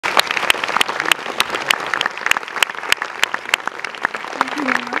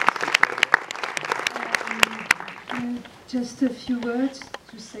just a few words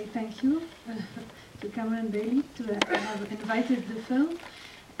to say thank you to Cameron Bailey to have invited the film.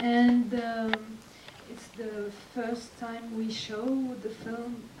 And it's the first time we show the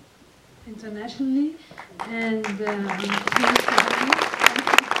film internationally, and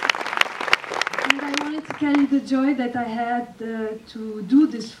I wanted to carry the joy that I had to do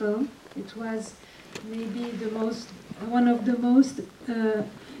this film. It was maybe one of the most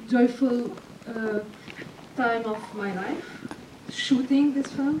joyful time of my life, shooting this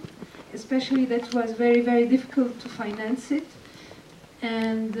film, especially that it was very, very difficult to finance it,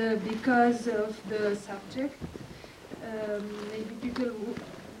 and because of the subject, maybe people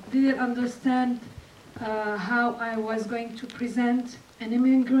didn't understand how I was going to present an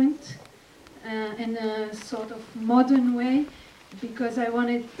immigrant in a sort of modern way, because I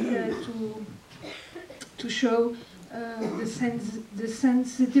wanted to show the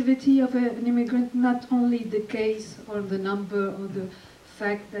sensitivity of an immigrant, not only the case or the number or the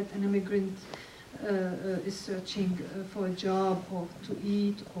fact that an immigrant is searching for a job or to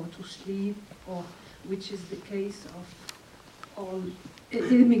eat or to sleep, or which is the case of all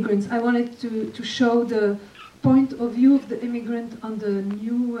immigrants. I wanted to show the point of view of the immigrant on the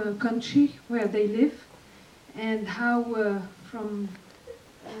new country where they live, and how from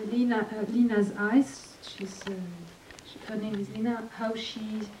Lina's eyes, her name is Lina, how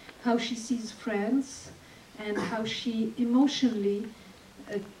she sees France and how she emotionally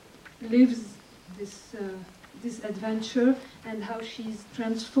lives this adventure, and how she's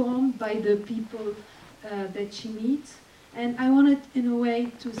transformed by the people that she meets. And I wanted, in a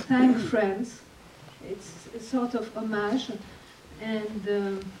way, to thank France. It's a sort of homage, and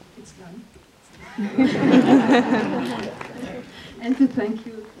it's done. And to thank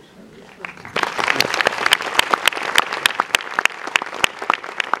you.